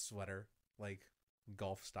a sweater, like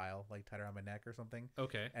golf style, like tied around my neck or something.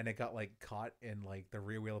 Okay. And it got like caught in like the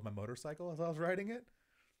rear wheel of my motorcycle as I was riding it,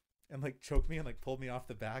 and like choked me and like pulled me off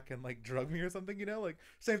the back and like drug me or something, you know, like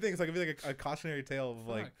same thing. It's like it'd be like a cautionary tale of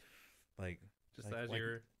like just like, as like,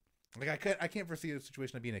 you're like I can't foresee a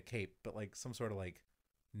situation of being a cape, but like some sort of like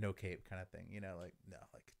no cape kind of thing, you know, like no,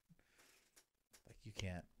 like you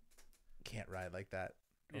can't ride like that,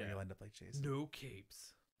 or Yeah. you'll end up like Jason. no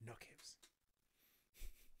capes. No capes.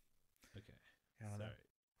 Okay. I don't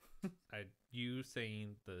know. Sorry. You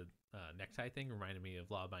saying the necktie thing reminded me of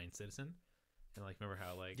Law Abiding Citizen, and like remember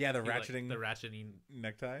how like Yeah, the he, like, ratcheting the ratcheting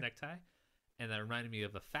necktie. and that reminded me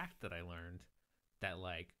of a fact that I learned that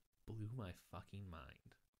like blew my fucking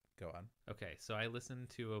mind. Go on. Okay, so I listened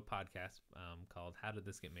to a podcast called "How Did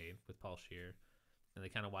This Get Made" with Paul Scheer, and they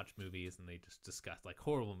kind of watch movies and they just discuss like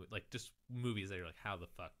horrible, like just movies that are like, how the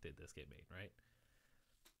fuck did this get made, right?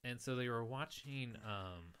 And so they were watching,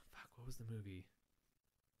 what was the movie?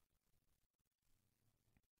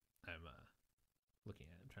 I'm looking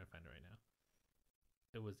at it. I'm trying to find it right now.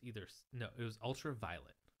 It was it was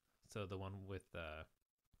Ultraviolet. So the one with the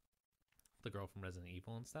girl from Resident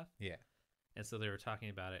Evil and stuff. Yeah. And so they were talking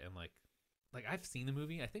about it, and like I've seen the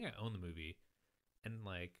movie. I think I own the movie, and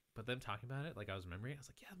like, but them talking about it, like I was remembering, I was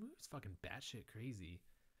like, yeah, the movie's fucking batshit crazy,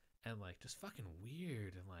 and like just fucking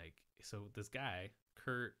weird, and like, so this guy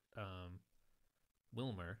Kurt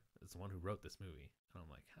Wilmer is the one who wrote this movie, and I'm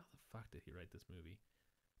like, how the fuck did he write this movie?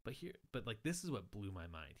 But like, this is what blew my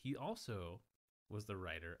mind. He also was the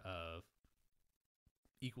writer of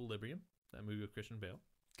Equilibrium, that movie with Christian Bale.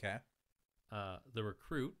 Okay. The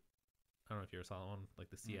Recruit. I don't know if you ever saw that one, like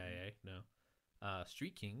the CIA. Mm-hmm. No.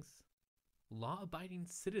 Street Kings, Law Abiding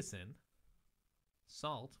Citizen,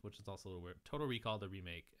 Salt, which is also a little weird, Total Recall, the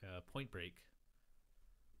remake, Point Break.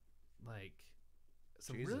 Like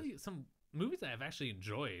some movies that I've actually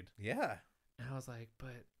enjoyed. Yeah. And I was like,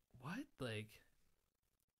 but what? Like,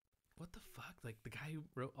 what the fuck? Like, the guy who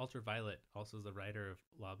wrote Ultraviolet also is the writer of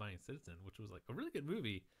Law Abiding Citizen, which was like a really good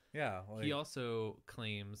movie. Yeah. Like, He also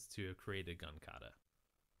claims to have created Gun Kata.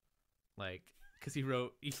 Like, because he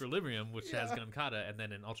wrote Equilibrium, which has Gun Kata, and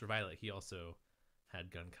then in Ultraviolet, he also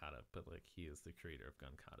had Gun Kata, but like, he is the creator of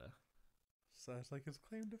Gun Kata. so it's like his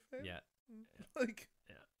claim to fame. Yeah. Like.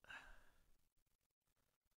 Yeah.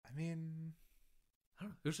 I mean, I don't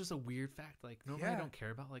know. It was just a weird fact. Like, normally I Yeah. don't care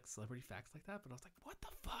about like celebrity facts like that, but I was like, what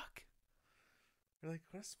the fuck? you're like,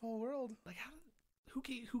 what a small world. Like, who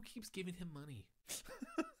keeps giving him money?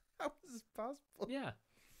 How is this possible? Yeah.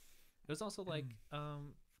 It was also like,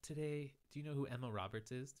 today, do you know who Emma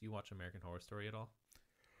Roberts is? Do you watch American Horror Story at all?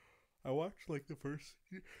 I watched like the first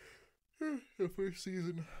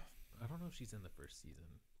season. I don't know if she's in the first season.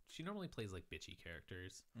 She normally plays like bitchy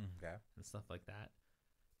characters Okay. and stuff like that.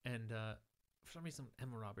 And for some reason,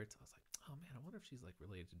 Emma Roberts, I was like, oh man, I wonder if she's like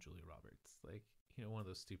related to Julia Roberts. Like, you know, one of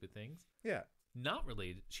those stupid things. Yeah. Not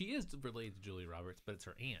related. She is related to Julia Roberts, but it's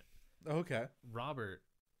her aunt. Okay. Robert,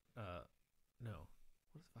 no.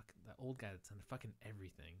 What is the fuck? That old guy that's in fucking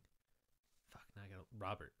everything. Fuck, now I got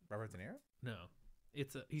Robert. Robert De Niro? No.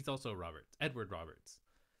 He's also Roberts. Edward Roberts.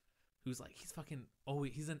 Who's like, he's fucking,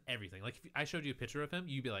 he's in everything. Like, if I showed you a picture of him,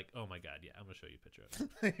 you'd be like, oh my God, yeah, I'm going to show you a picture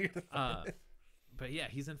of him. But yeah,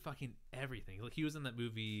 he's in fucking everything. Like, he was in that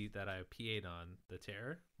movie that I PA'd on, The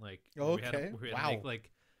Terror. Like, Okay. we had to Wow. make,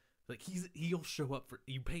 like, Like he'll show up for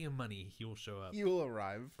you. Pay him money, he will show up. He will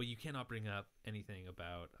arrive. But you cannot bring up anything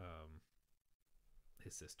about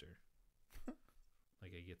his sister.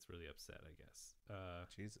 Like he gets really upset, I guess.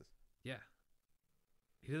 Jesus. Yeah.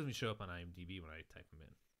 He doesn't even show up on IMDb when I type him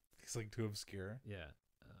in. He's like too obscure. Yeah.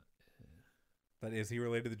 But is he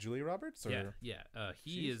related to Julia Roberts? Or? Yeah.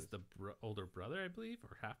 He is the older brother, I believe,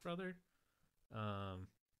 or half brother. I'm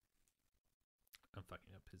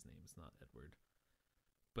fucking up his name. It's not Edward.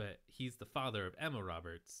 But he's the father of Emma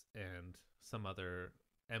Roberts and some other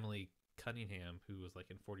Emily Cunningham, who was like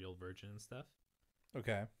in 40-Year-Old Virgin and stuff.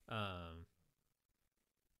 Okay. But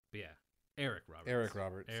yeah, Eric Roberts.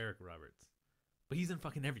 Eric Roberts. But he's in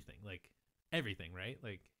fucking everything. Like everything, right?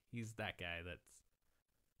 Like he's that guy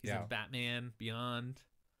he's in Batman Beyond.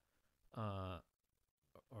 Or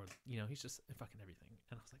he's just in fucking everything.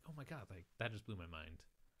 And I was like, oh my god, like that just blew my mind.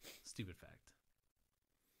 Stupid fact.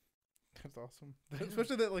 That's awesome.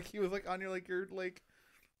 Especially that like he was like on your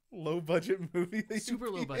low budget movie. Super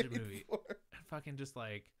low budget movie. And fucking just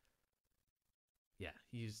like, yeah,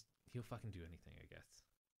 he'll fucking do anything, I guess.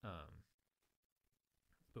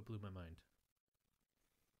 But blew my mind.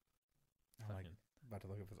 I'm like about to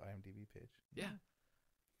look up his IMDb page. Yeah.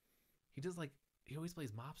 He always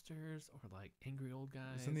plays mobsters or like angry old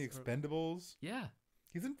guys. He's in The Expendables. Yeah.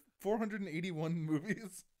 He's in 481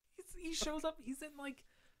 movies. He shows up.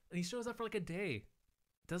 He shows up for like a day.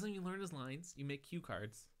 Doesn't even learn his lines. You make cue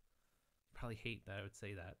cards. Probably hate that I would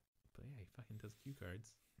say that. But yeah, he fucking does cue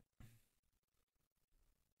cards.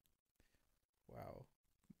 Wow.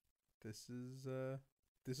 This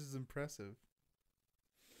is impressive.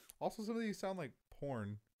 Also, some of these sound like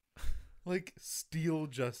porn. Like Steel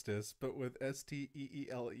Justice, but with Steele.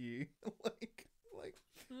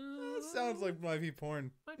 That sounds like might be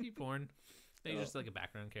porn. Might be porn. Maybe just like a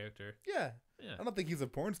background character. Yeah. I don't think he's a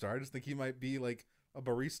porn star. I just think he might be like a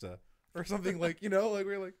barista or something. Like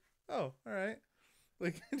we're like, oh, all right.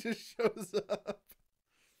 Like it just shows up.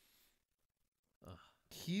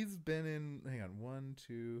 He's been in, hang on, 1,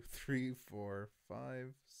 2, 3, 4,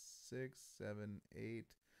 5, 6, 7, 8,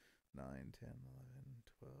 9, 10, 11,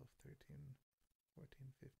 12, 13,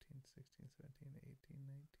 14, 15, 16, 17, 18,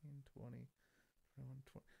 19, 20, 21,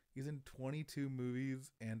 20. He's in 22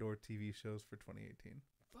 movies and or TV shows for 2018.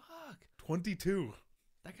 Fuck. 22.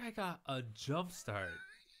 That guy got a jump start.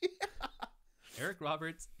 Yeah. Eric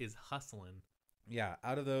Roberts is hustling. Yeah,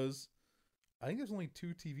 out of those, I think there's only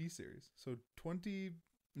 2 TV series. So one's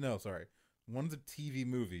a TV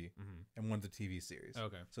movie and one's a TV series.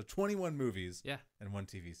 Okay. So 21 movies yeah, and 1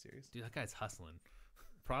 TV series. Dude, that guy's hustling.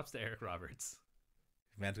 Props to Eric Roberts.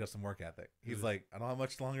 Man's got some work ethic. He's like, I don't have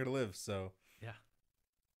much longer to live, so yeah,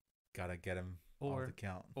 gotta get him off the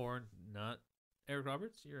count. Or not. Eric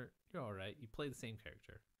Roberts, you're all right. You play the same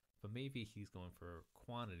character, but maybe he's going for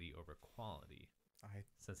quantity over quality.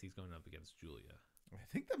 Since he's going up against Julia, I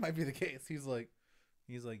think that might be the case. He's like,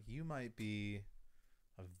 you might be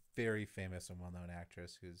a very famous and well-known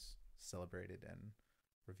actress who's celebrated and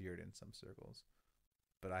revered in some circles,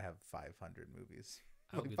 but I have 500 movies,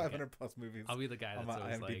 like 500 plus movies. I'll be the guy that's on my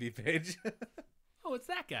always IMDb like, page. Oh, it's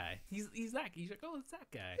that guy. He's that. He's like, oh, it's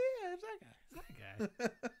that guy. Yeah, it's that guy. It's that guy.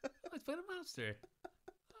 Oh, he's playing a monster.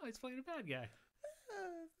 Oh, he's playing a bad guy.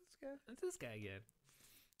 This guy. It's this guy again.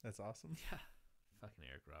 That's awesome. Yeah, fucking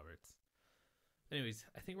Eric Roberts. Anyways,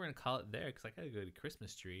 I think we're gonna call it there because I gotta go to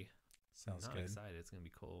Christmas tree. Sounds I'm not good. excited. It's gonna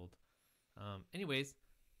be cold. Anyways,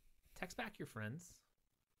 text back your friends.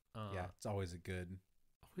 Yeah, it's always a good.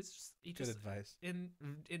 Always good advice in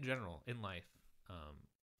general in life.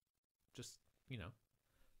 Just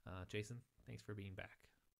Jason, thanks for being back.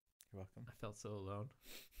 You're welcome. I felt so alone.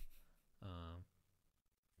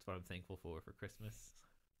 It's what I'm thankful for Christmas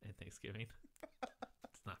and Thanksgiving.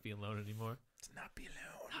 It's not being alone anymore. To not be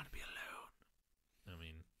alone. Not to be alone. I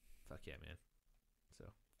mean, fuck yeah, man. So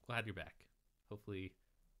glad you're back. Hopefully,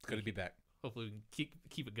 it's good to be back. Hopefully, we can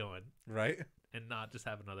keep it going, right? And not just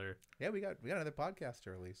have another. Yeah, we got another podcast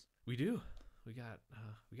to release. We do. We got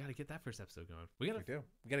to get that first episode going. We do.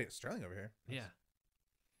 We got to get Sterling over here. Yeah.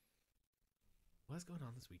 What's going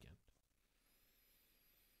on this weekend?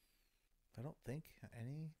 I don't think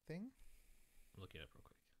anything. I'm looking it up real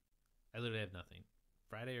quick. I literally have nothing.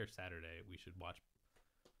 Friday or Saturday, we should watch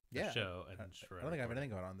the show. And I don't think I have anything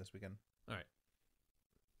going on this weekend. All right.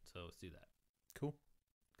 So let's do that. Cool.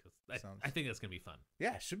 Because I think that's going to be fun.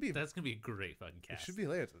 Yeah, it should be. That's going to be a great fucking cast. It should be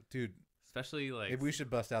hilarious. Dude. Especially like. Maybe we should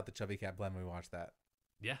bust out the Chubby Cat blend when we watch that.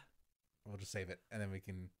 Yeah. We'll just save it. And then we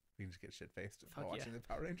can just get shit faced while watching the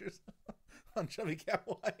Power Rangers on Chubby Cat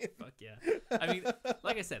White. Fuck yeah. I mean,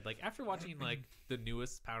 like I said, like after watching like the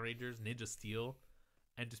newest Power Rangers, Ninja Steel,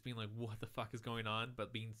 and just being like, what the fuck is going on?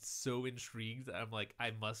 But being so intrigued that I'm like,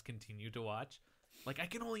 I must continue to watch. Like, I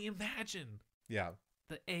can only imagine Yeah.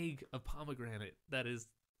 the egg of pomegranate that is.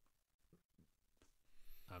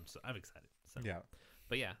 I'm excited. So. Yeah.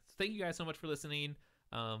 But yeah, thank you guys so much for listening.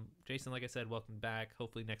 Jason, like I said, welcome back.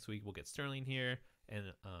 Hopefully next week we'll get Sterling here,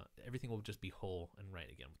 and everything will just be whole and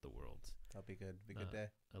right again with the world. That'll be good. Be a good day.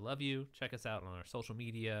 I love you. Check us out on our social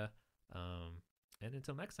media. And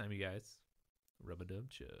until next time, you guys, rub-a-dub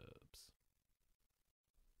chubs.